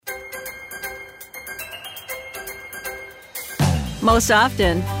Most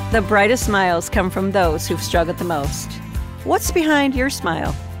often, the brightest smiles come from those who've struggled the most. What's behind your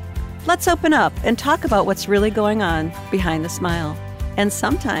smile? Let's open up and talk about what's really going on behind the smile. And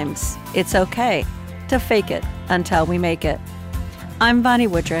sometimes it's okay to fake it until we make it. I'm Bonnie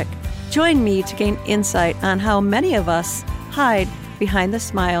Woodrick. Join me to gain insight on how many of us hide behind the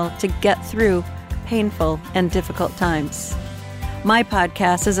smile to get through painful and difficult times. My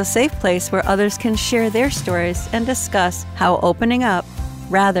podcast is a safe place where others can share their stories and discuss how opening up,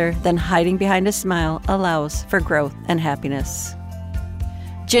 rather than hiding behind a smile, allows for growth and happiness.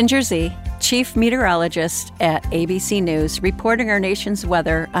 Ginger Zee, Chief Meteorologist at ABC News, reporting our nation's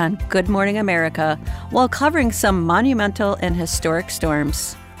weather on Good Morning America while covering some monumental and historic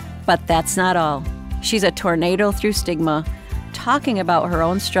storms. But that's not all. She's a tornado through stigma, talking about her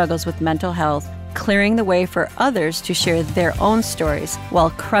own struggles with mental health, clearing the way for others to share their own stories while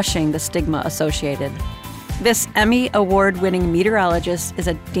crushing the stigma associated. This Emmy Award-winning meteorologist is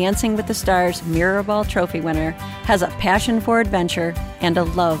a Dancing with the Stars Mirrorball Trophy winner, has a passion for adventure, and a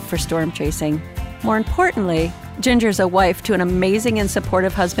love for storm chasing. More importantly, Ginger's a wife to an amazing and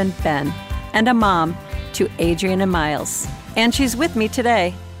supportive husband, Ben, and a mom to Adrian and Miles. And she's with me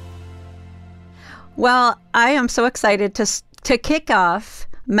today. Well, I am so excited to kick off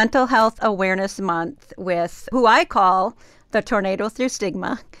Mental Health Awareness Month with who I call the Tornado Through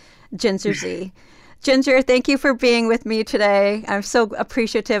Stigma, Ginger Zee. Ginger, thank you for being with me today. I'm so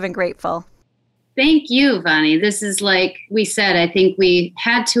appreciative and grateful. Thank you, Bonnie. This is like we said, I think we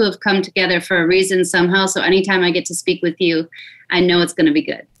had to have come together for a reason somehow. So anytime I get to speak with you, I know it's going to be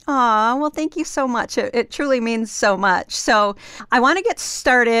good. Aw, well, thank you so much. It truly means so much. So I want to get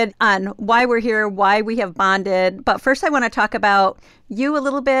started on why we're here, why we have bonded. But first, I want to talk about you a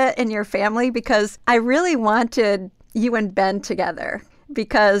little bit and your family, because I really wanted you and Ben together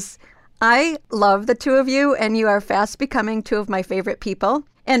because I love the two of you and you are fast becoming two of my favorite people.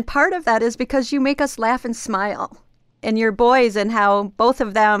 And part of that is because you make us laugh and smile. And your boys and how both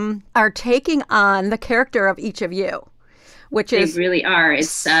of them are taking on the character of each of you. Which is, they really are.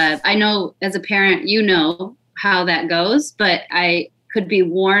 It's I know as a parent, you know how that goes, but I could be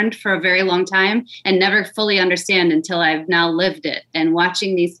warned for a very long time and never fully understand until I've now lived it. And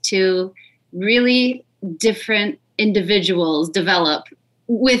watching these two really different individuals develop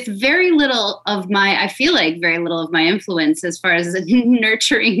with very little of my, I feel like very little of my influence as far as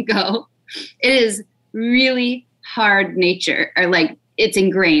nurturing go. It is really hard nature, or like it's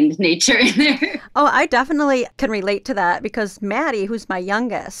ingrained nature in there. Oh, I definitely can relate to that because Maddie, who's my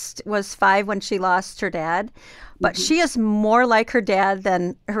youngest, was 5 when she lost her dad, but she is more like her dad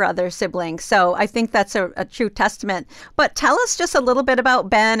than her other siblings. So I think that's a true testament. But tell us just a little bit about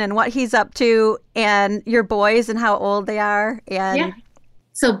Ben and what he's up to and your boys and how old they are. And yeah.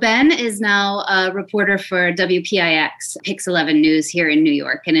 So Ben is now a reporter for WPIX, Pix 11 News here in New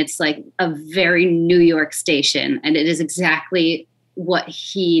York. And it's like a very New York station. And it is exactly what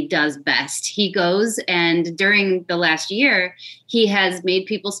he does best. He goes and during the last year, he has made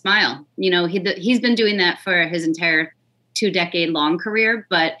people smile. You know, he's been doing that for his entire 2-decade-long career,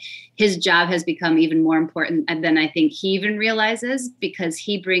 but his job has become even more important than I think he even realizes because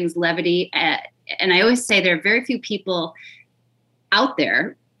he brings levity. And I always say there are very few people out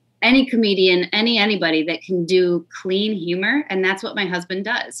there, any comedian, anybody that can do clean humor. And that's what my husband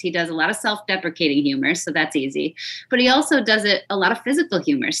does. He does a lot of self-deprecating humor, so that's easy. But he also does a lot of physical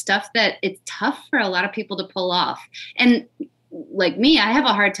humor, stuff that it's tough for a lot of people to pull off. And like me, I have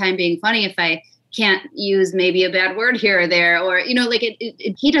a hard time being funny if I can't use maybe a bad word here or there, or, you know, like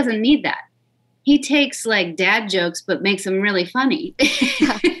he doesn't need that. He takes like dad jokes, but makes them really funny.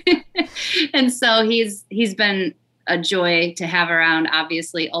 And so he's been a joy to have around,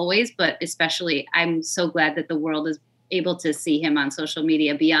 obviously, always, but especially I'm so glad that the world is able to see him on social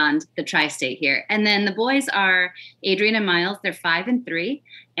media beyond the tri-state here. And then the boys are Adrian and Miles. They're 5 and 3.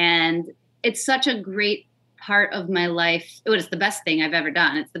 And it's such a great part of my life. It's the best thing I've ever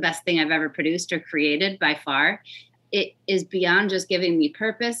done. It's the best thing I've ever produced or created by far. It is beyond just giving me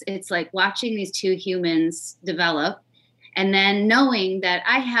purpose. It's like watching these two humans develop and then knowing that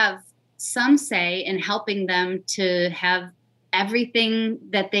I have some say in helping them to have everything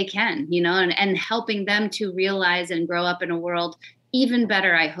that they can, you know, and helping them to realize and grow up in a world even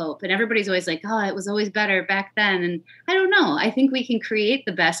better, I hope. And everybody's always like, oh, it was always better back then. And I don't know. I think we can create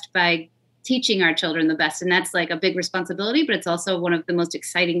the best by teaching our children the best. And that's like a big responsibility, but it's also one of the most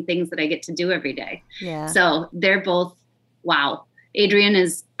exciting things that I get to do every day. Yeah. So they're both, wow. Adrian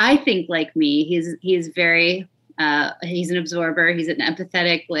is, I think, like me. He's very He's an absorber. He's an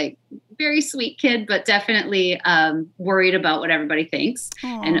empathetic, like very sweet kid, but definitely worried about what everybody thinks.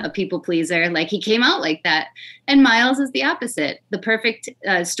 Aww. And a people pleaser. Like he came out like that. And Miles is the opposite. The perfect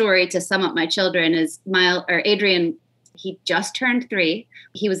story to sum up my children is Adrian. He just turned 3.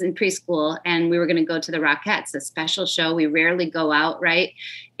 He was in preschool and we were going to go to the Rockettes, a special show. We rarely go out, right?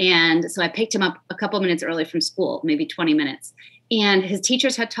 And so I picked him up a couple minutes early from school, maybe 20 minutes. And his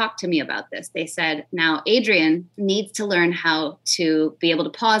teachers had talked to me about this. They said, now Adrian needs to learn how to be able to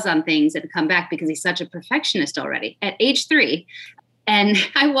pause on things and come back because he's such a perfectionist already at age 3. And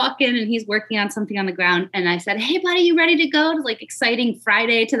I walk in and he's working on something on the ground. And I said, hey, buddy, you ready to go to like exciting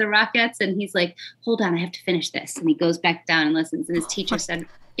Friday to the Rockettes? And he's like, hold on, I have to finish this. And he goes back down and listens. And his teacher said,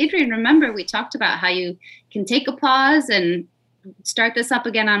 Adrian, remember, we talked about how you can take a pause and start this up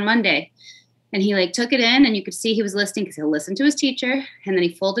again on Monday. And he like took it in and you could see he was listening because he'll listen to his teacher. And then he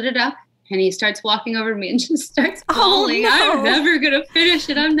folded it up. And he starts walking over to me and just starts bawling. Oh, no. I'm never going to finish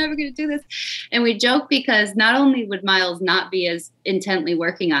it. I'm never going to do this. And we joke because not only would Miles not be as intently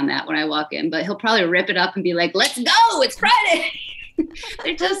working on that when I walk in, but he'll probably rip it up and be like, let's go. It's Friday.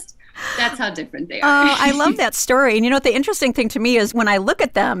 They're just, that's how different they are. Oh, I love that story. And you know what the interesting thing to me is when I look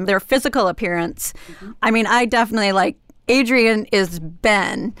at them, their physical appearance, I mean, I definitely like Adrian is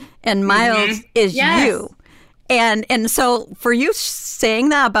Ben and Miles is you. And so for you saying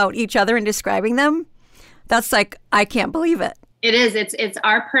that about each other and describing them, that's like, I can't believe it. It is. It's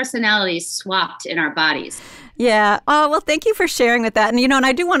our personalities swapped in our bodies. Yeah. Oh, well, thank you for sharing with that. And, and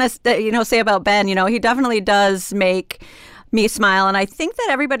I do want to, say about Ben, he definitely does make me smile. And I think that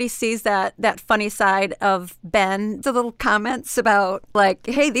everybody sees that funny side of Ben, the little comments about like,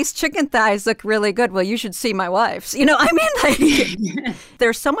 hey, these chicken thighs look really good. Well, you should see my wife's.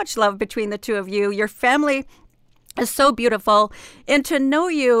 There's so much love between the two of you. Your family is so beautiful, and to know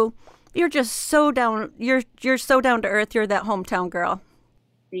you're just so down. You're so down to earth. You're that hometown girl.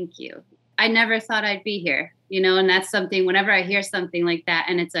 Thank you. I never thought I'd be here, and that's something. Whenever I hear something like that,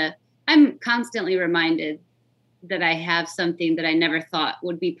 and I'm constantly reminded that I have something that I never thought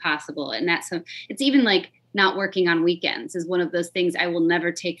would be possible, and it's even like not working on weekends is one of those things I will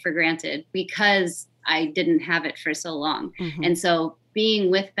never take for granted because I didn't have it for so long, and so being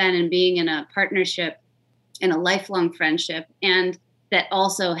with Ben and being in a partnership. And a lifelong friendship, and that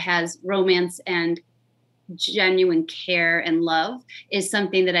also has romance and genuine care and love is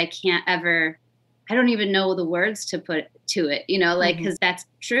something that I don't even know the words to put to it, because that's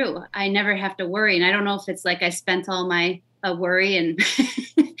true. I never have to worry. And I don't know if it's like I spent all my worry and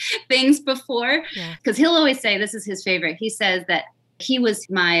things before, because he'll always say, this is his favorite. He says that he was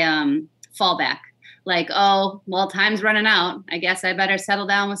my fallback. Like, oh, well, time's running out. I guess I better settle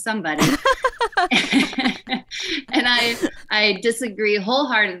down with somebody. And I disagree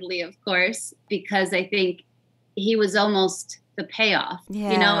wholeheartedly, of course, because I think he was almost the payoff,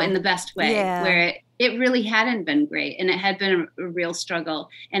 in the best way, where it really hadn't been great. And it had been a real struggle.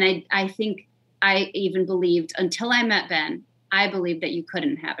 And I think I even believed until I met Ben, I believed that you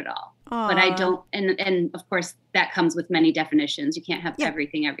couldn't have it all. Aww. But I don't. And of course, that comes with many definitions. You can't have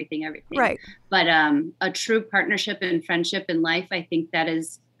everything. Right. But a true partnership and friendship in life, I think that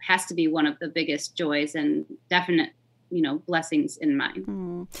has to be one of the biggest joys and definite, blessings in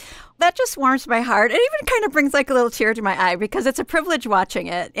mine. That just warms my heart. It even kind of brings like a little tear to my eye because it's a privilege watching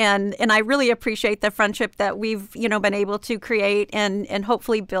it. And I really appreciate the friendship that we've, been able to create and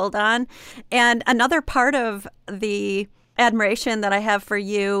hopefully build on. And another part of the admiration that I have for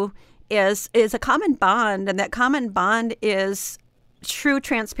you is a common bond. And that common bond is true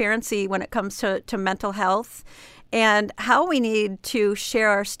transparency when it comes to mental health. And how we need to share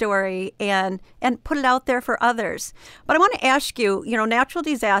our story and put it out there for others. But I want to ask you, natural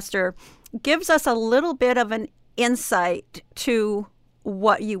disaster gives us a little bit of an insight to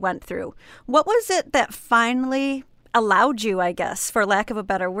what you went through. What was it that finally allowed you, I guess, for lack of a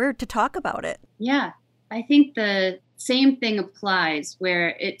better word, to talk about it? Yeah, I think the same thing applies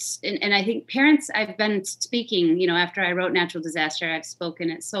where and I think parents, I've been speaking, after I wrote Natural Disaster, I've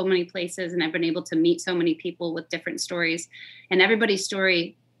spoken at so many places and I've been able to meet so many people with different stories, and everybody's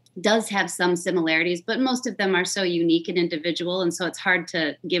story does have some similarities, but most of them are so unique and individual. And so it's hard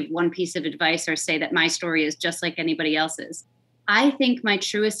to give one piece of advice or say that my story is just like anybody else's. I think my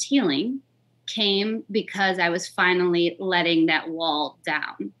truest healing came because I was finally letting that wall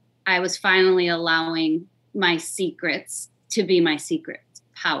down. I was finally allowing my secrets to be my secret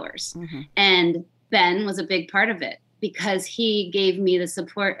powers. And Ben was a big part of it because he gave me the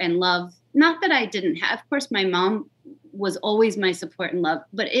support and love. Not that I didn't have, of course, my mom was always my support and love,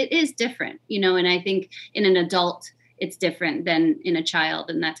 but it is different, and I think in an adult, it's different than in a child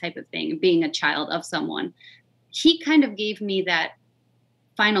and that type of thing, being a child of someone. he kind of gave me that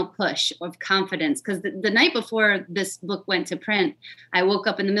final push of confidence, because the night before this book went to print, I woke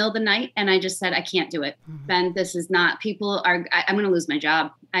up in the middle of the night and I just said, I can't do it. Ben, this is not, I'm going to lose my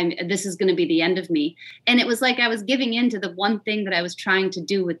job. This is going to be the end of me. And it was like I was giving in to the one thing that I was trying to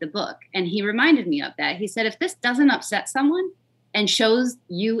do with the book. And he reminded me of that. He said, if this doesn't upset someone and shows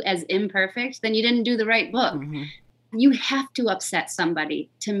you as imperfect, then you didn't do the right book. You have to upset somebody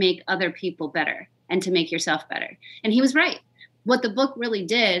to make other people better and to make yourself better. And he was right. What the book really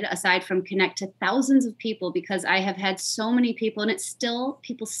did, aside from connect to thousands of people, because I have had so many people, and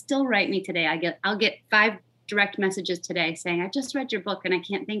people still write me today. I'll get 5 direct messages today saying, I just read your book and I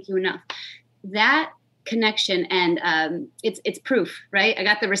can't thank you enough. That connection, and it's proof, right? I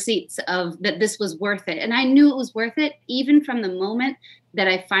got the receipts of that this was worth it. And I knew it was worth it, even from the moment that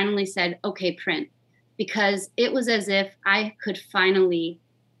I finally said, okay, print, because it was as if I could finally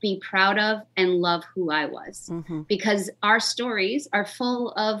be proud of and love who I was, because our stories are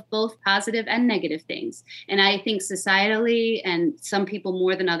full of both positive and negative things. And I think societally, and some people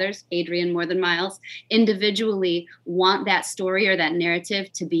more than others, Adrian more than Miles, individually want that story or that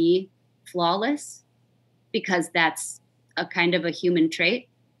narrative to be flawless, because that's a kind of a human trait.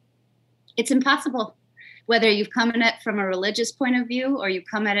 It's impossible. Whether you've come at it from a religious point of view or you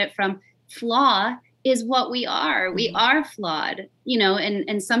come at it from flaw is what we are. We are flawed,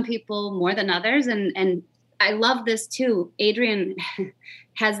 and some people more than others. And I love this too. Adrian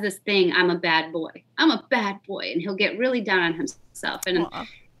has this thing, I'm a bad boy. I'm a bad boy. And he'll get really down on himself. And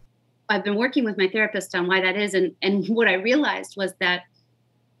I've been working with my therapist on why that is. And what I realized was that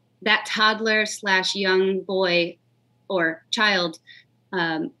toddler / young boy or child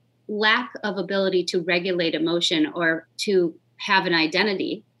lack of ability to regulate emotion or to have an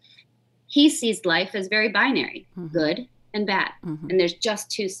identity. He sees life as very binary, good and bad. And there's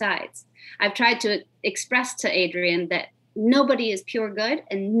just 2 sides. I've tried to express to Adrian that nobody is pure good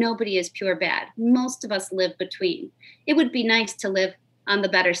and nobody is pure bad. Most of us live between. It would be nice to live on the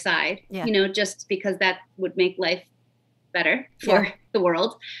better side, just because that would make life better for the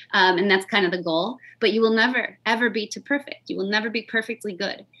world. And that's kind of the goal. But you will never, ever be too perfect. You will never be perfectly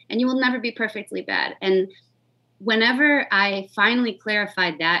good. And you will never be perfectly bad. And whenever I finally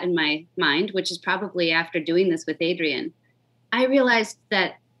clarified that in my mind, which is probably after doing this with Adrian, I realized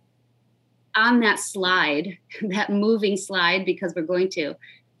that on that slide, that moving slide, because we're going to,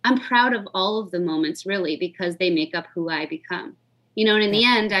 I'm proud of all of the moments, really, because they make up who I become. And in the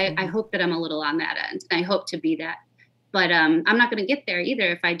end, I hope that I'm a little on that end. And I hope to be that. But I'm not going to get there either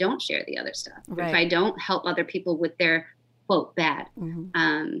if I don't share the other stuff, if I don't help other people with their, quote, bad.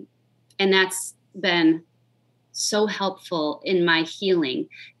 And that's been so helpful in my healing.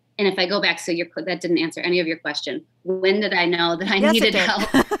 And if I go back, so that didn't answer any of your question. When did I know that I needed help?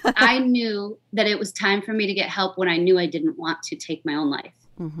 I knew that it was time for me to get help when I knew I didn't want to take my own life.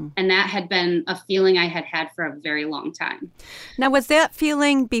 And that had been a feeling I had had for a very long time. Now, was that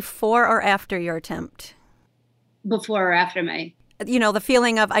feeling before or after your attempt? Before or after my? The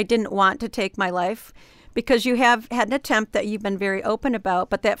feeling of I didn't want to take my life. Because you have had an attempt that you've been very open about,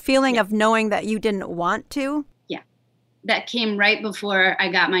 but that feeling of knowing that you didn't want to? That came right before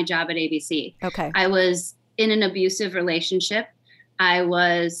I got my job at ABC. Okay. I was in an abusive relationship.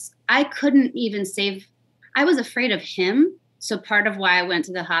 I couldn't even I was afraid of him. So part of why I went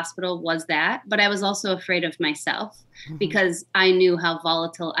to the hospital was that, but I was also afraid of myself because I knew how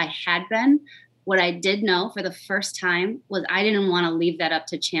volatile I had been. What I did know for the first time was I didn't want to leave that up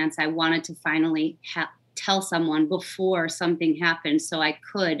to chance. I wanted to finally tell someone before something happened so I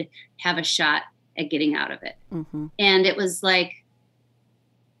could have a shot at getting out of it. And it was like,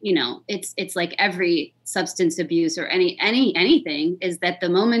 it's like every substance abuse or anything is that the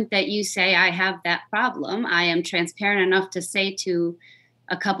moment that you say, I have that problem, I am transparent enough to say to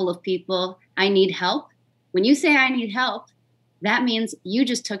a couple of people, I need help. When you say I need help, that means you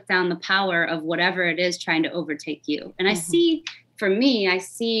just took down the power of whatever it is trying to overtake you. And I see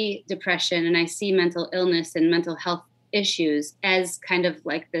depression and I see mental illness and mental health issues as kind of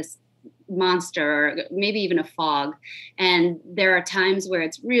like this monster, or maybe even a fog. And there are times where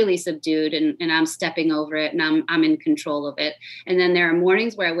it's really subdued and I'm stepping over it and I'm in control of it. And then there are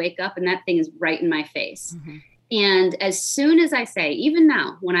mornings where I wake up and that thing is right in my face. And as soon as I say, even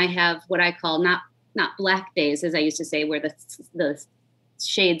now, when I have what I call not black days, as I used to say, where the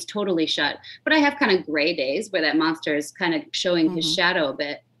shades totally shut, but I have kind of gray days where that monster is kind of showing his shadow a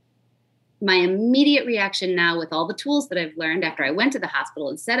bit. My immediate reaction now, with all the tools that I've learned after I went to the hospital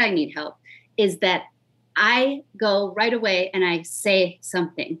and said I need help, is that I go right away and I say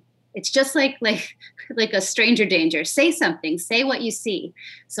something. It's just like a stranger danger. Say something. Say what you see.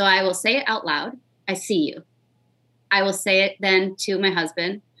 So I will say it out loud. I see you. I will say it then to my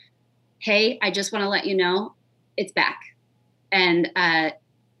husband. Hey, I just want to let you know it's back. And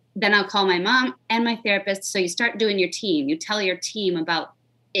then I'll call my mom and my therapist. So you start doing your team. You tell your team about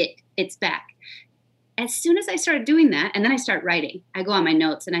it's back. As soon as I started doing that, and then I start writing, I go on my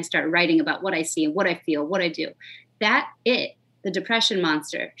notes and I start writing about what I see and what I feel, what I do. The depression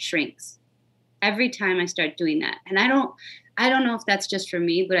monster shrinks every time I start doing that. And I don't know if that's just for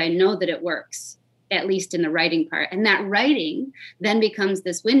me, but I know that it works, at least in the writing part. And that writing then becomes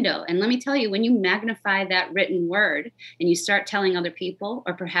this window. And let me tell you, when you magnify that written word and you start telling other people,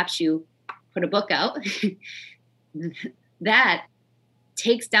 or perhaps you put a book out, that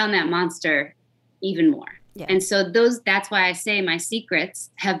takes down that monster even more. Yeah. And so that's why I say my secrets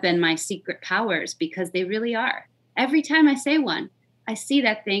have been my secret powers, because they really are. Every time I say one, I see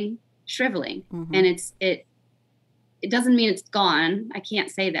that thing shriveling. Mm-hmm. And it doesn't mean it's gone. I can't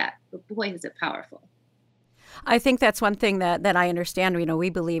say that, but boy, is it powerful. I think that's one thing that I understand, we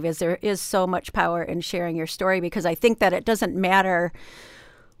believe is there is so much power in sharing your story, because I think that it doesn't matter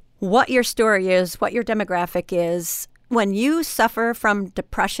what your story is, what your demographic is. When you suffer from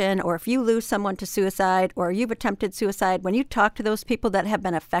depression, or if you lose someone to suicide, or you've attempted suicide, when you talk to those people that have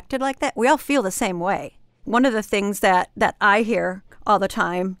been affected like that, we all feel the same way. One of the things that I hear all the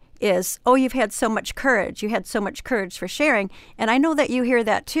time is, oh, you've had so much courage. You had so much courage for sharing. And I know that you hear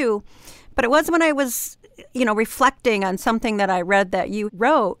that too. But it was when I was, reflecting on something that I read that you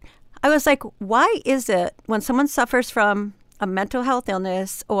wrote, I was like, why is it when someone suffers from a mental health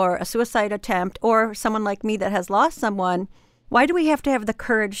illness or a suicide attempt, or someone like me that has lost someone, why do we have to have the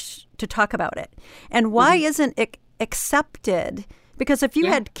courage to talk about it? And why isn't it accepted? Because if you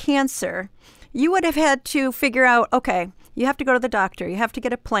had cancer, you would have had to figure out, okay, you have to go to the doctor, you have to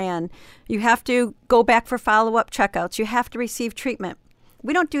get a plan, you have to go back for follow-up checkouts, you have to receive treatment.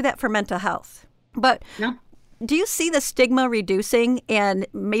 We don't do that for mental health. But do you see the stigma reducing, and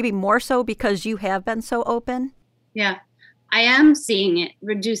maybe more so because you have been so open? Yeah. I am seeing it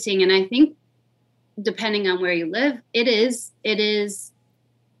reducing. And I think depending on where you live, it is,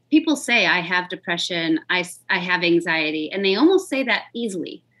 people say I have depression, I have anxiety, and they almost say that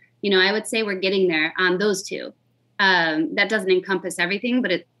easily. I would say we're getting there on those two. That doesn't encompass everything,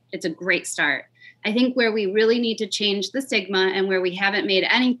 but it's a great start. I think where we really need to change the stigma, and where we haven't made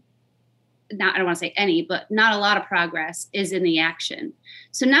I don't want to say any, but not a lot of progress, is in the action.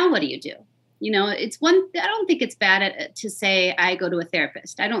 So now what do you do? I don't think it's bad to say I go to a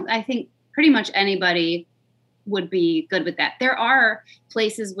therapist. I think pretty much anybody would be good with that. There are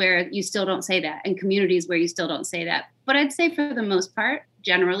places where you still don't say that, and communities where you still don't say that. But I'd say for the most part,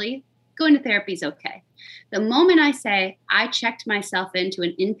 generally, going to therapy is okay. The moment I say I checked myself into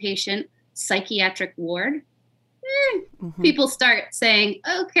an inpatient psychiatric ward, people start saying,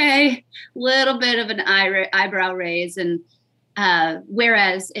 okay, little bit of an eyebrow raise. And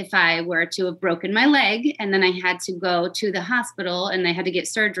whereas if I were to have broken my leg and then I had to go to the hospital and I had to get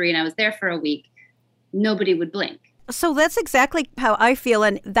surgery and I was there for a week, nobody would blink. So that's exactly how I feel.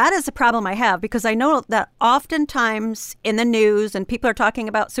 And that is a problem I have, because I know that oftentimes in the news, and people are talking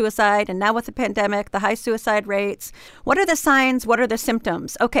about suicide, and now with the pandemic, the high suicide rates, what are the signs? What are the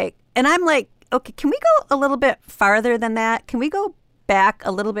symptoms? Okay. And I'm like, okay, can we go a little bit farther than that? Can we go back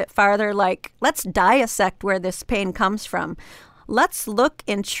a little bit farther? Like, let's dissect where this pain comes from. Let's look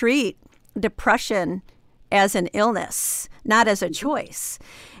and treat depression as an illness, not as a choice.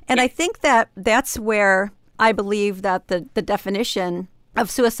 And I think that that's where I believe that the definition of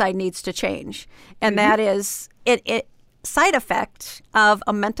suicide needs to change. And that is it side effect of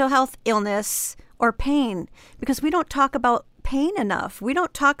a mental health illness or pain, because we don't talk about pain enough. We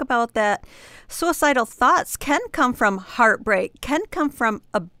don't talk about that suicidal thoughts can come from heartbreak, can come from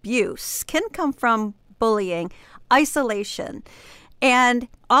abuse, can come from bullying, isolation. And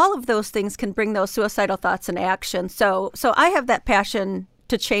all of those things can bring those suicidal thoughts in action. So I have that passion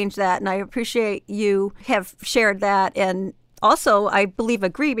to change that. And I appreciate you have shared that. And also, I believe,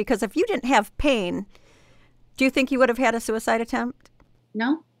 agree, because if you didn't have pain, do you think you would have had a suicide attempt?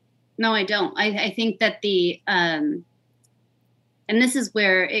 No, I don't. I think that and this is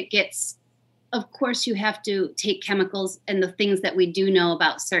where it gets, of course, you have to take chemicals and the things that we do know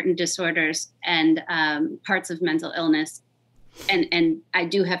about certain disorders and parts of mental illness. And I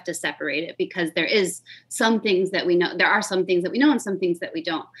do have to separate it, because there is some things that we know. There are some things that we know and some things that we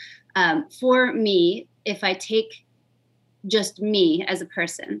don't. For me, if I take just me as a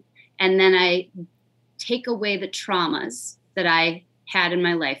person, and then I take away the traumas that I had in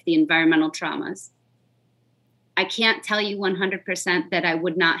my life, the environmental traumas, I can't tell you 100% that I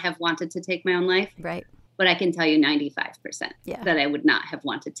would not have wanted to take my own life. Right. but I can tell you 95% that I would not have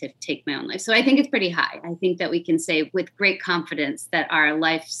wanted to take my own life. So I think it's pretty high. I think that we can say with great confidence that our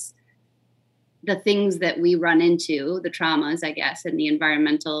lives, the things that we run into, the traumas, I guess, and the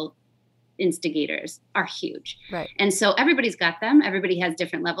environmental instigators are huge. Right. And so everybody's got them. Everybody has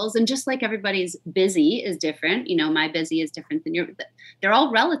different levels. And just like everybody's busy is different, you know, my busy is different than your, they're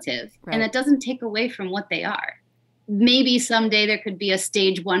all relative. Right. And it doesn't take away from what they are. Maybe someday there could be a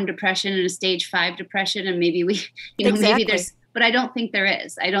stage 1 depression and a stage 5 depression. And maybe we, you know, maybe there's, but I don't think there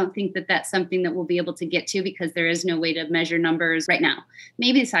is. I don't think that that's something that we'll be able to get to because there is no way to measure numbers right now.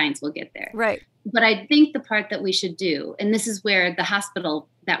 Maybe science will get there. Right. But I think the part that we should do, and this is where the hospital,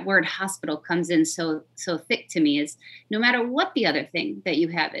 that word hospital comes in so thick to me, is no matter what the other thing that you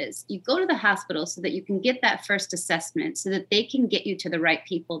have is, you go to the hospital so that you can get that first assessment so that they can get you to the right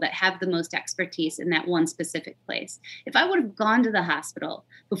people that have the most expertise in that one specific place. If I would have gone to the hospital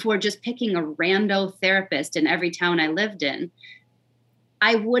before just picking a rando therapist in every town I lived in,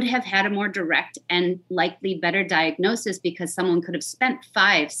 I would have had a more direct and likely better diagnosis because someone could have spent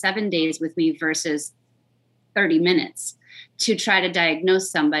 5-7 days with me versus 30 minutes to try to diagnose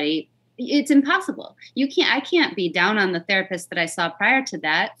somebody. It's impossible. I can't be down on the therapist that I saw prior to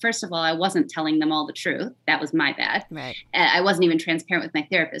that. First of all, I wasn't telling them all the truth. That was my bad. Right. I wasn't even transparent with my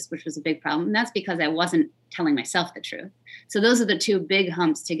therapist, which was a big problem. And that's because I wasn't telling myself the truth. So those are the two big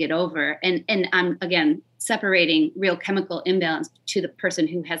humps to get over. And I'm, again, separating real chemical imbalance to the person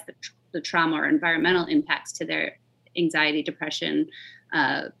who has the trauma or environmental impacts to their anxiety, depression,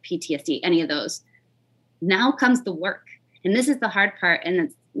 PTSD, any of those. Now comes the work. And this is the hard part. And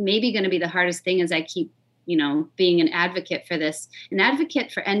it's maybe going to be the hardest thing as I keep, you know, being an advocate for this. An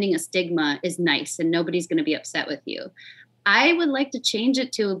advocate for ending a stigma is nice and nobody's going to be upset with you. I would like to change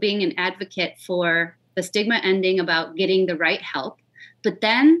it to being an advocate for the stigma ending, about getting the right help. But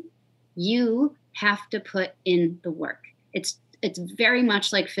then you have to put in the work. It's very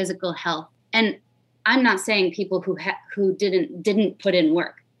much like physical health. And I'm not saying people who didn't put in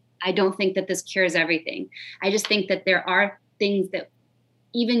work. I don't think that this cures everything. I just think that there are things that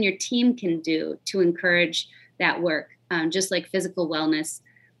even your team can do to encourage that work. Just like physical wellness,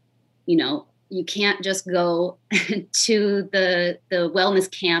 you know, you can't just go to the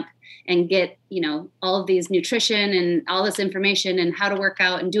wellness camp and get, you know, all of these nutrition and all this information and how to work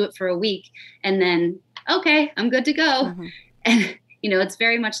out and do it for a week. And then, okay, I'm good to go. Mm-hmm. And, you know, it's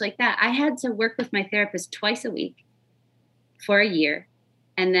very much like that. I had to work with my therapist twice a week for a year.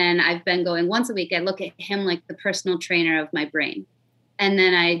 And then I've been going once a week. I look at him like the personal trainer of my brain. And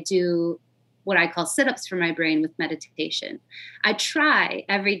then I do what I call sit-ups for my brain with meditation. I try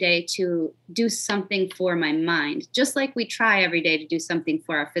every day to do something for my mind, just like we try every day to do something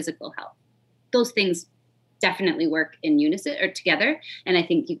for our physical health. Those things definitely work in unison or together. And I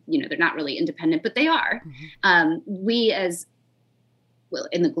think, you know, they're not really independent, but they are. Mm-hmm. We as well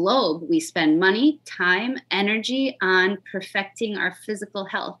in the globe, we spend money, time, energy on perfecting our physical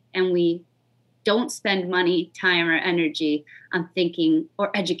health. And we don't spend money, time, or energy on thinking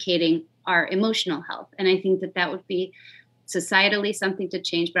or educating our emotional health. And I think that would be societally something to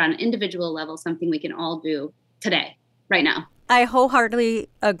change, but on an individual level, something we can all do today, right now. I wholeheartedly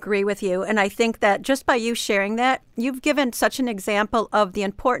agree with you. And I think that just by you sharing that, you've given such an example of the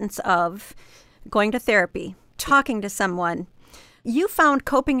importance of going to therapy, talking to someone. You found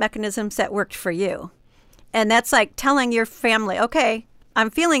coping mechanisms that worked for you. And that's like telling your family, okay, I'm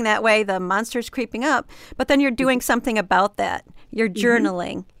feeling that way, the monster's creeping up, but then you're doing something about that. You're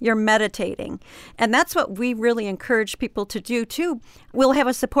journaling, you're meditating. And that's what we really encourage people to do too. We'll have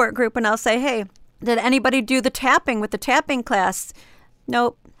a support group and I'll say, hey, did anybody do the tapping with the tapping class?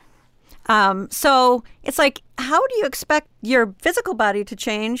 Nope. So it's like, how do you expect your physical body to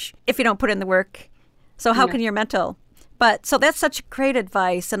change if you don't put in the work? So how can your mental? But so that's such great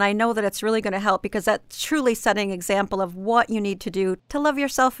advice. And I know that it's really going to help because that's truly setting an example of what you need to do to love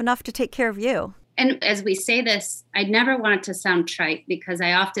yourself enough to take care of you. And as we say this, I never want it to sound trite because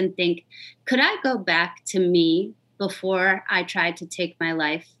I often think, could I go back to me before I tried to take my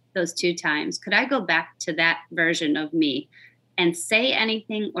life those 2 times? Could I go back to that version of me and say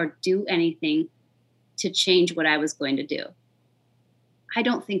anything or do anything to change what I was going to do? I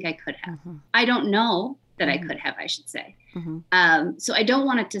don't think I could have. Mm-hmm. I don't know that I could have, I should say. Mm-hmm. So I don't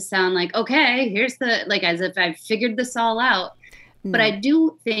want it to sound like, okay, here's as if I've figured this all out. No. But I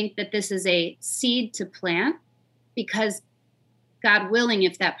do think that this is a seed to plant because God willing,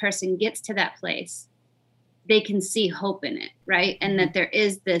 if that person gets to that place, they can see hope in it, right? And that there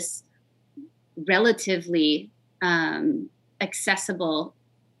is this relatively accessible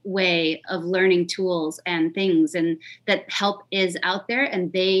way of learning tools and things, and that help is out there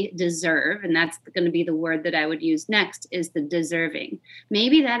and they deserve, and that's going to be the word that I would use next, is the deserving.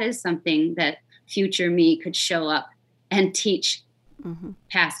 Maybe that is something that future me could show up and teach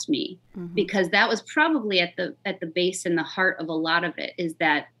past me, because that was probably at the base and the heart of a lot of it, is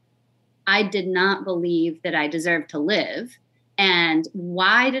that I did not believe that I deserved to live. And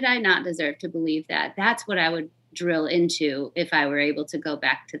why did I not deserve to believe that? That's what I would drill into if I were able to go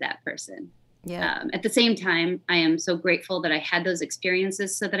back to that person. Yeah. At the same time, I am so grateful that I had those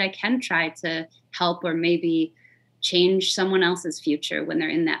experiences so that I can try to help or maybe change someone else's future when they're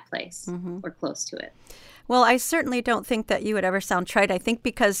in that place or close to it. Well, I certainly don't think that you would ever sound trite. I think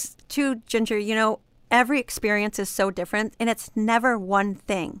because, too, Ginger, every experience is so different, and it's never one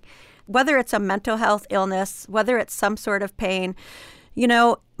thing. Whether it's a mental health illness, whether it's some sort of pain.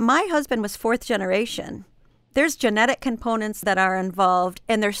 My husband was fourth generation. There's genetic components that are involved,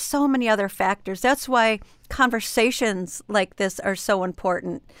 and there's so many other factors. That's why conversations like this are so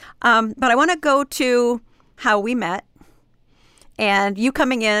important. But I want to go to how we met and you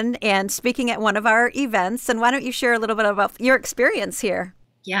coming in and speaking at one of our events. And why don't you share a little bit about your experience here?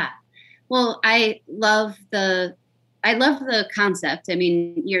 Yeah. Well, I love the concept. I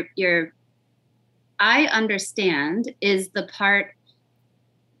mean, I understand is the part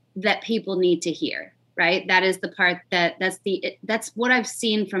that people need to hear, right? That is the part that's what I've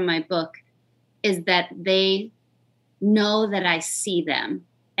seen from my book, is that they know that I see them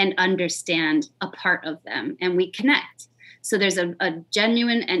and understand a part of them, and we connect. So there's a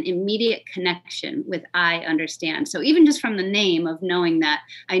genuine and immediate connection with I understand. So even just from the name of knowing that,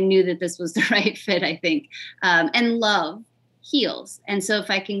 I knew that this was the right fit, I think. And love heals. And so if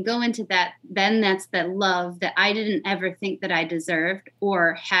I can go into that, then that's that love that I didn't ever think that I deserved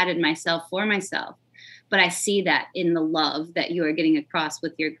or had in myself for myself. But I see that in the love that you are getting across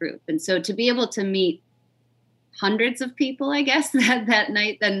with your group. And so to be able to meet hundreds of people, I guess, that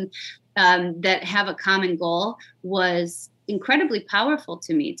night, then that have a common goal was incredibly powerful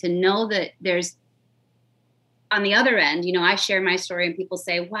to me, to know that there's, on the other end, I share my story and people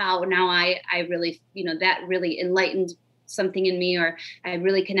say, wow, now I really, that really enlightened something in me, or I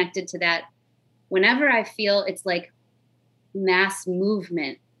really connected to that. Whenever I feel it's like mass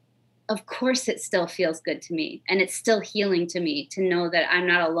movement, of course it still feels good to me, and it's still healing to me to know that I'm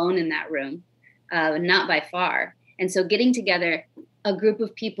not alone in that room, not by far. And so getting together a group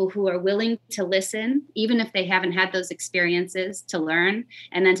of people who are willing to listen, even if they haven't had those experiences, to learn,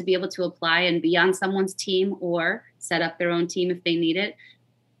 and then to be able to apply and be on someone's team or set up their own team if they need it.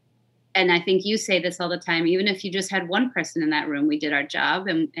 And I think you say this all the time, even if you just had one person in that room, we did our job,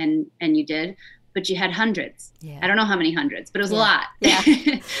 and you did, but you had hundreds. Yeah. I don't know how many hundreds, but it was a lot. Yeah.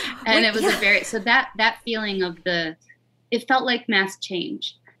 And it was so that feeling of it felt like mass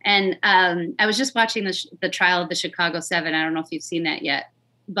change. And I was just watching the trial of the Chicago 7. I don't know if you've seen that yet,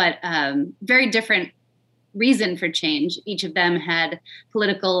 but very different reason for change. Each of them had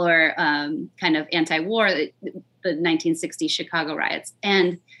political or kind of anti-war, the 1960 Chicago riots.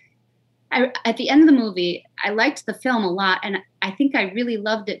 And at the end of the movie, I liked the film a lot. And I think I really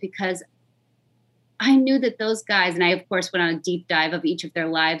loved it because I knew that those guys, and I, of course, went on a deep dive of each of their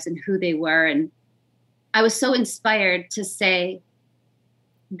lives and who they were. And I was so inspired to say,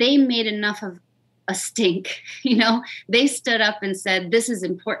 they made enough of a stink, they stood up and said, this is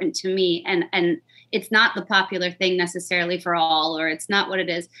important to me. And it's not the popular thing necessarily for all, or it's not what it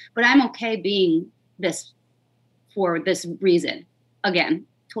is, but I'm okay being this for this reason. Again,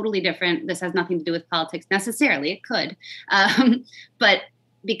 totally different. This has nothing to do with politics necessarily. It could. But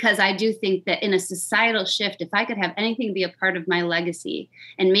because I do think that in a societal shift, if I could have anything be a part of my legacy,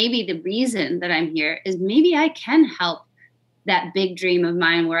 and maybe the reason that I'm here is maybe I can help that big dream of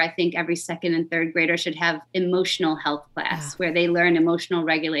mine, where I think every second and third grader should have emotional health class, where they learn emotional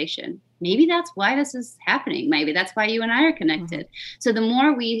regulation. Maybe that's why this is happening. Maybe that's why you and I are connected. So the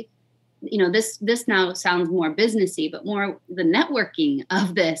more we, this now sounds more businessy, but more the networking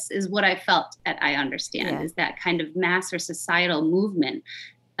of this is what I felt at I Understand, is that kind of mass or societal movement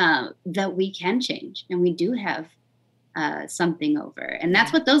that we can change, and we do have something over. And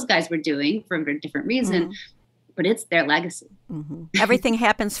that's what those guys were doing for a different reason. But it's their legacy. Everything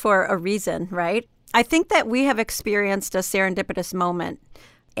happens for a reason, right? I think that we have experienced a serendipitous moment.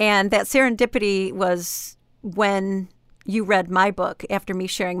 And that serendipity was when you read my book after me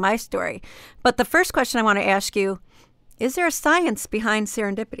sharing my story. But the first question I want to ask you, is there a science behind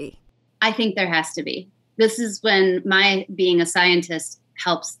serendipity? I think there has to be. This is when my being a scientist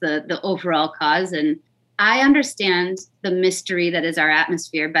helps the overall cause. And I understand the mystery that is our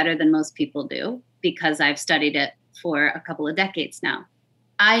atmosphere better than most people do, because I've studied it for a couple of decades now.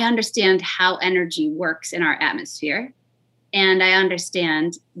 I understand how energy works in our atmosphere. And I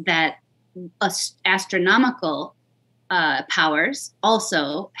understand that astronomical powers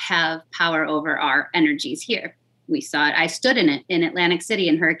also have power over our energies here. We saw it. I stood in it in Atlantic City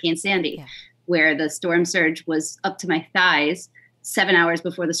in Hurricane Sandy, where the storm surge was up to my thighs 7 hours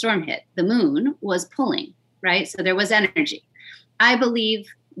before the storm hit. The moon was pulling, right? So there was energy. I believe,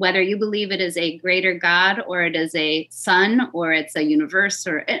 whether you believe it is a greater God or it is a sun or it's a universe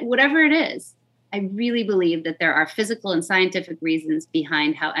or whatever it is, I really believe that there are physical and scientific reasons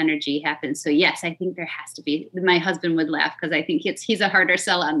behind how energy happens. So yes, I think there has to be. My husband would laugh because I think he's a harder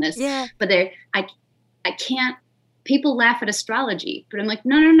sell on this. Yeah. But I can't. People laugh at astrology, but I'm like,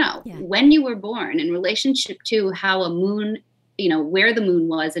 no. Yeah. When you were born, in relationship to how a moon, where the moon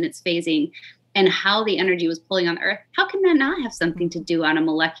was in its phasing, and how the energy was pulling on the earth, how can that not have something to do on a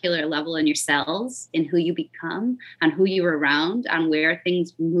molecular level in your cells, in who you become, on who you're around, on where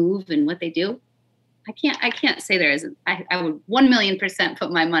things move and what they do? I can't say there isn't. I would 1,000,000%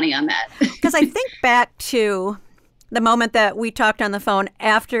 put my money on that. Because I think back to the moment that we talked on the phone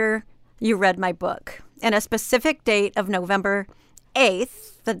after you read my book, and a specific date of November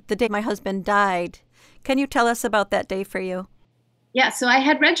 8th, the day my husband died. Can you tell us about that day for you? Yeah, so I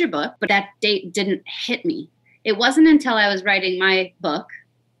had read your book, but that date didn't hit me. It wasn't until I was writing my book.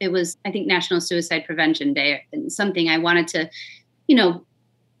 It was, I think, National Suicide Prevention Day, and something I wanted to,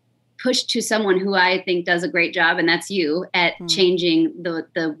 push to someone who I think does a great job, and that's you, at changing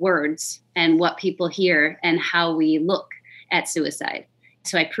the words and what people hear and how we look at suicide.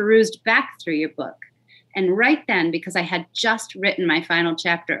 So I perused back through your book. And right then, because I had just written my final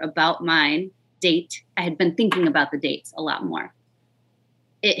chapter about my date, I had been thinking about the dates a lot more.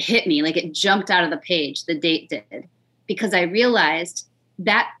 It hit me, like it jumped out of the page, the date did, because I realized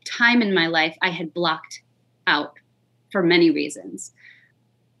that time in my life I had blocked out for many reasons.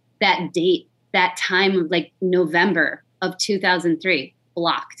 That date, that time of like November of 2003,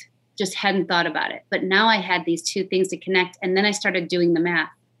 blocked, just hadn't thought about it. But now I had these two things to connect. And then I started doing the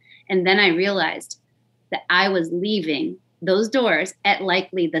math. And then I realized that I was leaving those doors at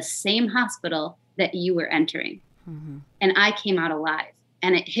likely the same hospital that you were entering. Mm-hmm. And I came out alive.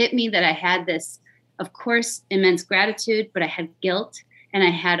 And it hit me that I had this, of course, immense gratitude, but I had guilt and I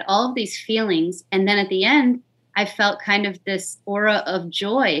had all of these feelings. And then at the end, I felt kind of this aura of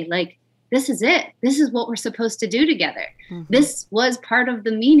joy, like, this is it. This is what we're supposed to do together. Mm-hmm. This was part of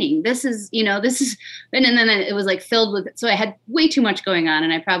the meaning. This is, and then it was like filled with, so I had way too much going on,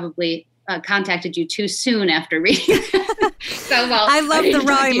 and I probably contacted you too soon after reading. I love the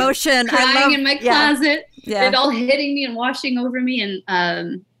raw emotion. Crying in my closet, it all hitting me and washing over me.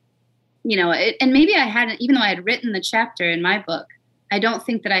 And, and maybe I hadn't, even though I had written the chapter in my book, I don't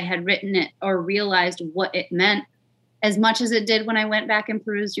think that I had written it or realized what it meant as much as it did when I went back and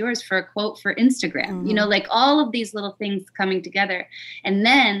perused yours for a quote for Instagram. Mm-hmm. Like all of these little things coming together. And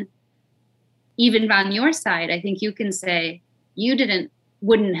then even on your side, I think you can say you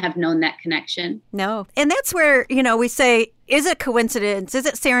wouldn't have known that connection. No. And that's where, we say, is it coincidence? Is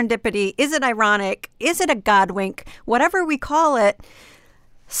it serendipity? Is it ironic? Is it a God wink? Whatever we call it,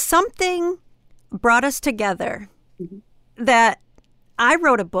 something brought us together that I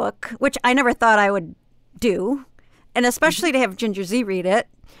wrote a book, which I never thought I would do. And especially to have Ginger Z read it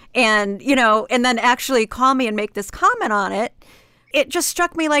and, and then actually call me and make this comment on it. It just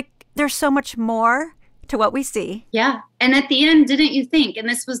struck me like there's so much more to what we see. Yeah. And at the end, didn't you think, and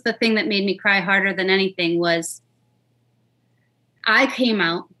this was the thing that made me cry harder than anything, was I came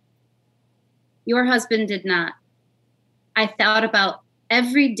out. Your husband did not. I thought about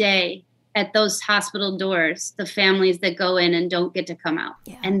every day at those hospital doors, the families that go in and don't get to come out.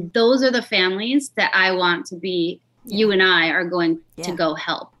 Yeah. And those are the families that I want to be, you and I are going to go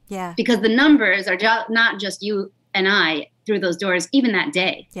help. Yeah. Because the numbers are not just you and I through those doors, even that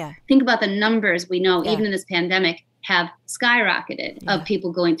day. Yeah. Think about the numbers we know, even in this pandemic, have skyrocketed of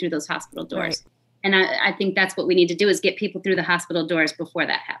people going through those hospital doors. Right. And I think that's what we need to do, is get people through the hospital doors before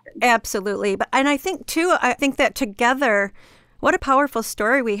that happens. Absolutely. And I think, too, that together, what a powerful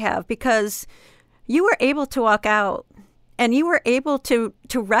story we have, because you were able to walk out and you were able to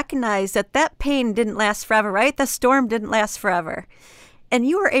recognize that pain didn't last forever, right? The storm didn't last forever. And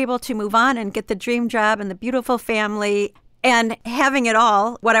you were able to move on and get the dream job and the beautiful family and having it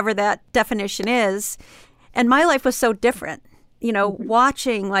all, whatever that definition is. And my life was so different,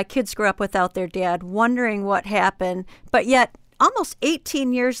 watching my kids grow up without their dad, wondering what happened. But yet almost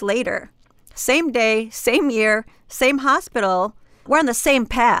 18 years later, same day, same year, same hospital, we're on the same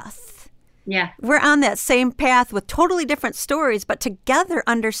path. Yeah. We're on that same path with totally different stories, but together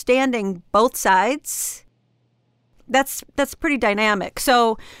understanding both sides. That's pretty dynamic.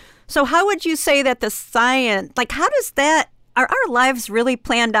 So how would you say that the science, like, how does that, are our lives really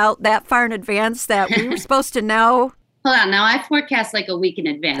planned out that far in advance that we were supposed to know? Hold on. Now I forecast like a week in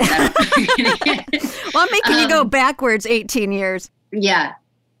advance. Well, I'm making you go backwards 18 years. Yeah.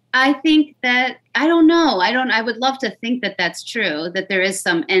 I think that, I don't know. I would love to think that that's true, that there is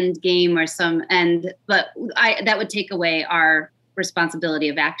some end game or some end, but that would take away our responsibility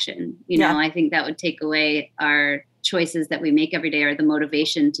of action. You know, I think that would take away our choices that we make every day or the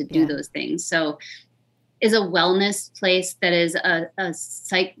motivation to do those things. So is a wellness place that is a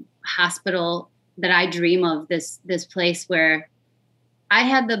psych hospital that I dream of, this place where I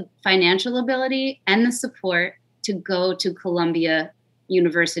had the financial ability and the support to go to Columbia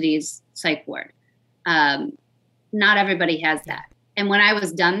University's psych ward. Not everybody has that. And when I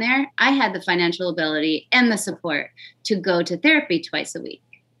was done there, I had the financial ability and the support to go to therapy twice a week.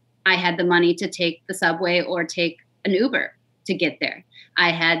 I had the money to take the subway or take an Uber to get there.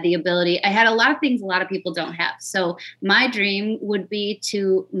 I had the ability, I had a lot of things a lot of people don't have. So my dream would be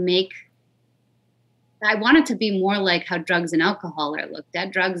to I want it to be more like how drugs and alcohol are looked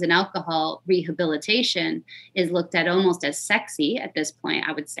at. Drugs and alcohol rehabilitation is looked at almost as sexy at this point,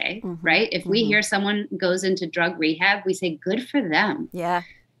 I would say, right? If we hear someone goes into drug rehab, we say, good for them. Yeah.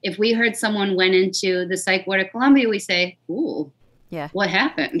 If we heard someone went into the psych ward at Columbia, we say, ooh, what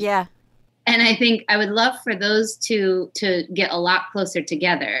happened? Yeah. And I think I would love for those two to get a lot closer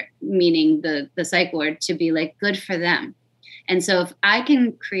together, meaning the psych ward, to be like, good for them. And so if I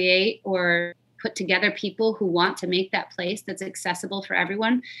can create or put together people who want to make that place that's accessible for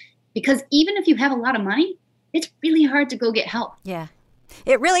everyone, because even if you have a lot of money, it's really hard to go get help. Yeah,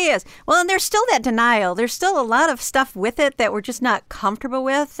 it really is. Well, and there's still that denial. There's still a lot of stuff with it that we're just not comfortable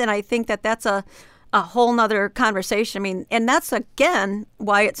with. And I think that that's a whole nother conversation. I mean, and that's, again,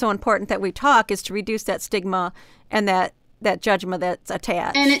 why it's so important that we talk, is to reduce that stigma and that judgment that's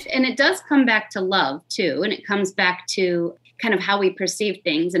attached. And it does come back to love, too. And it comes back to kind of how we perceive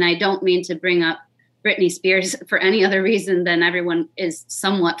things. And I don't mean to bring up Britney Spears for any other reason than everyone is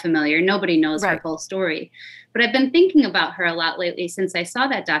somewhat familiar. Nobody knows her whole story. But I've been thinking about her a lot lately since I saw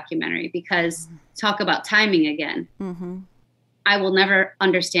that documentary, because talk about timing again. I will never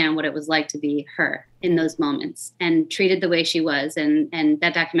understand what it was like to be her in those moments and treated the way she was. And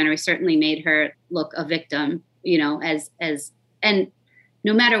that documentary certainly made her look a victim, you know, and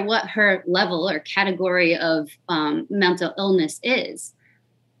no matter what her level or category of mental illness is,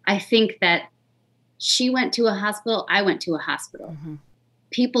 I think that she went to a hospital, I went to a hospital.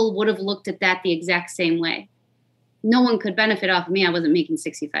 People would have looked at that the exact same way. No one could benefit off of me. I wasn't making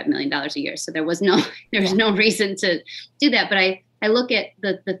 $65 million a year. So there was no reason to do that. But I look at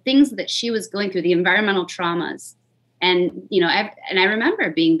the things that she was going through, the environmental traumas. And, you know, I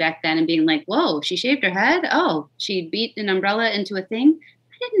remember being back then and being like, whoa, she shaved her head. Oh, she beat an umbrella into a thing.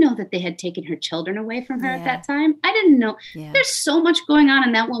 I didn't know that they had taken her children away from her at that time. I didn't know. There's so much going on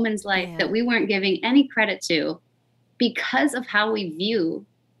in that woman's life that we weren't giving any credit to because of how we view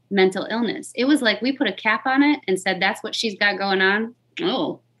mental illness. It was like we put a cap on it and said, that's what she's got going on.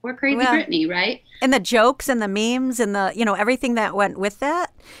 Oh, poor crazy Britney, right? And the jokes and the memes and the, you know, everything that went with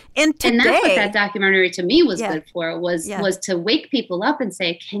that. And that's what that documentary to me was good for, was to wake people up and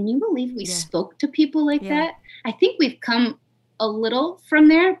say, can you believe we spoke to people like that? I think we've come a little from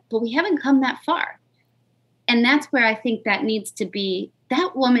there, but we haven't come that far. And that's where I think that needs to be.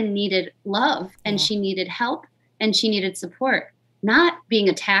 That woman needed love and she needed help and she needed support, not being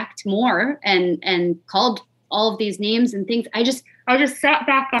attacked more and called all of these names and things. I just sat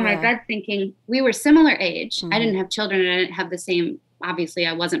back on my bed thinking we were similar age. I didn't have children and I didn't have the same, obviously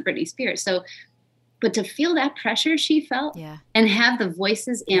I wasn't Britney Spears. So, but to feel that pressure she felt and have the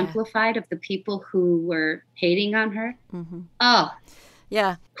voices amplified of the people who were hating on her. Who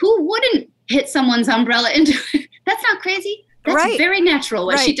wouldn't hit someone's umbrella into it? That's not crazy. That's very natural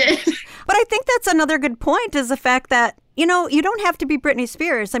what she did. But I think that's another good point, is the fact that, you know, you don't have to be Britney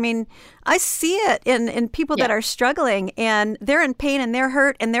Spears. I mean, I see it in people that are struggling and they're in pain and they're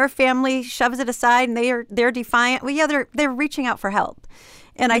hurt and their family shoves it aside and they're defiant. Well, they're reaching out for help.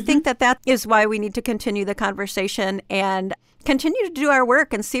 And I think that is why we need to continue the conversation and continue to do our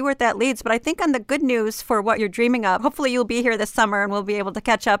work and see where that leads. But I think on the good news for what you're dreaming of, hopefully you'll be here this summer and we'll be able to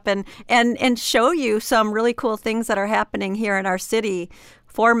catch up and show you some really cool things that are happening here in our city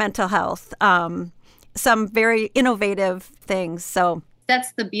for mental health. Some very innovative things. So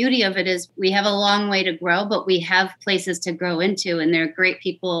that's the beauty of it, is we have a long way to grow, but we have places to grow into. And there are great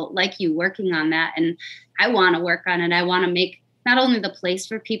people like you working on that. And I want to work on it. I want to make not only the place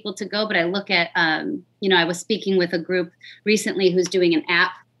for people to go, but I look at, you know, I was speaking with a group recently who's doing an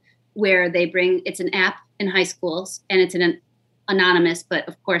app where it's an app in high schools, and it's an anonymous, but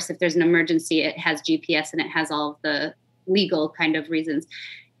of course, if there's an emergency, it has GPS and it has all of the legal kind of reasons.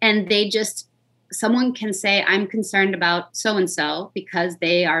 And someone can say, I'm concerned about so-and-so because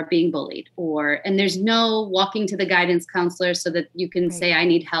they are being bullied, and there's no walking to the guidance counselor so that you can say, I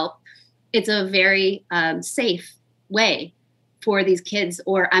need help. It's a very safe way for these kids,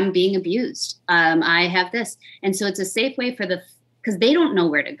 or I'm being abused. I have this. And so it's a safe way because they don't know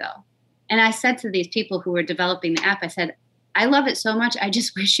where to go. And I said to these people who were developing the app, I said, I love it so much. I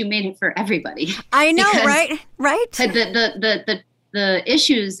just wish you made it for everybody. I know, right? The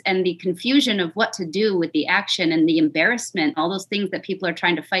issues and the confusion of what to do with the action and the embarrassment, all those things that people are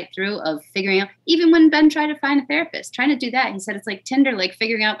trying to fight through of figuring out, even when Ben tried to find a therapist, trying to do that, he said it's like Tinder, like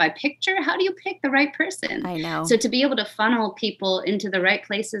figuring out by picture, how do you pick the right person? I know. So to be able to funnel people into the right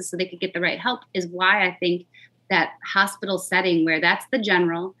places so they could get the right help is why I think that hospital setting where that's the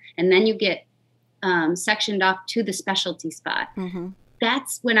general, and then you get sectioned off to the specialty spot. Mm-hmm.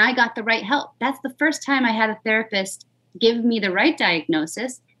 That's when I got the right help. That's the first time I had a therapist give me the right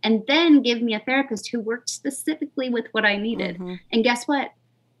diagnosis and then give me a therapist who worked specifically with what I needed. Mm-hmm. And guess what?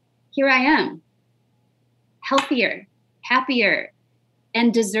 Here I am, healthier, happier,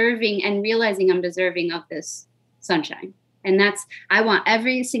 and deserving, and realizing I'm deserving of this sunshine. And I want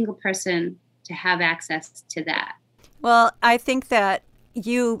every single person to have access to that. Well, I think that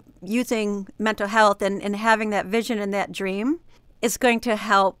you using mental health and having that vision and that dream is going to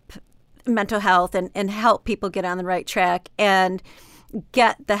help mental health and help people get on the right track and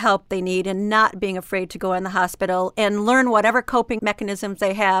get the help they need, and not being afraid to go in the hospital and learn whatever coping mechanisms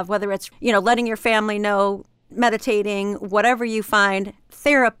they have, whether it's, letting your family know, meditating, whatever you find,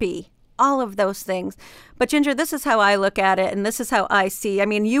 therapy, all of those things. But Ginger, this is how I look at it, and this is how I see. I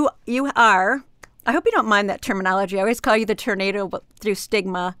mean, you are, I hope you don't mind that terminology. I always call you the tornado through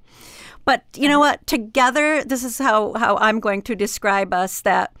stigma. But you know what? Together, this is how I'm going to describe us,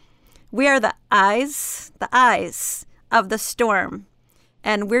 that we are the eyes of the storm,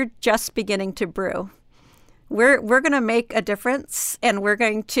 and we're just beginning to brew. We're going to make a difference, and we're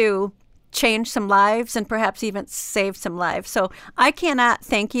going to change some lives and perhaps even save some lives. So I cannot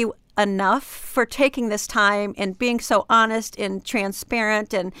thank you enough for taking this time and being so honest and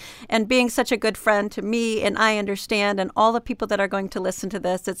transparent and being such a good friend to me, and I understand, and all the people that are going to listen to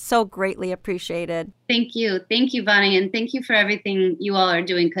this. It's so greatly appreciated. Thank you. Thank you, Bonnie. And thank you for everything you all are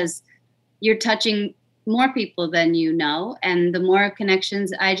doing, because you're touching more people than you know. And the more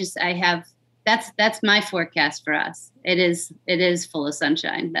connections I have, that's my forecast for us. It is full of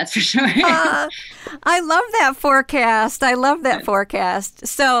sunshine. That's for sure. I love that forecast. Forecast.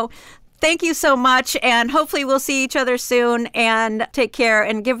 So thank you so much. And hopefully we'll see each other soon, and take care,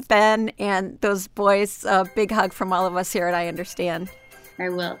 and give Ben and those boys a big hug from all of us here at I Understand. I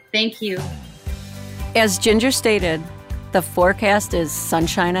will. Thank you. As Ginger stated, the forecast is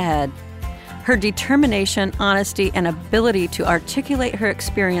sunshine ahead. Her determination, honesty, and ability to articulate her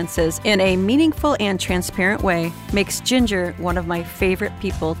experiences in a meaningful and transparent way makes Ginger one of my favorite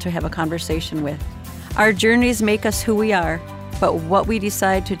people to have a conversation with. Our journeys make us who we are, but what we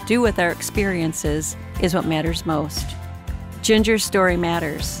decide to do with our experiences is what matters most. Ginger's story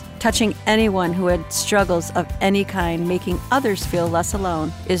matters. Touching anyone who had struggles of any kind, making others feel less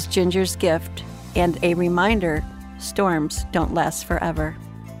alone, is Ginger's gift, and a reminder storms don't last forever.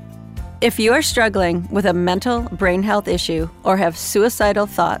 If you are struggling with a mental brain health issue or have suicidal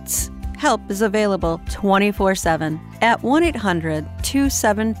thoughts, help is available 24/7 at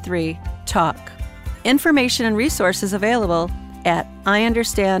 1-800-273-TALK. Information and resources available at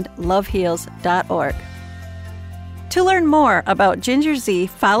IUnderstandLoveHeals.org. To learn more about Ginger Zee,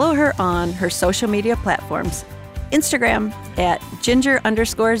 follow her on her social media platforms, Instagram at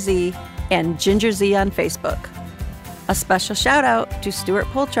Ginger_Z and Ginger Zee on Facebook. A special shout out to Stuart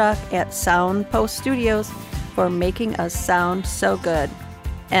Polchak at Soundpost Studios for making us sound so good.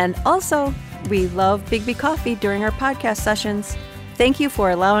 And also, we love Bigby Coffee during our podcast sessions. Thank you for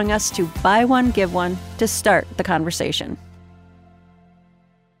allowing us to buy one, give one to start the conversation.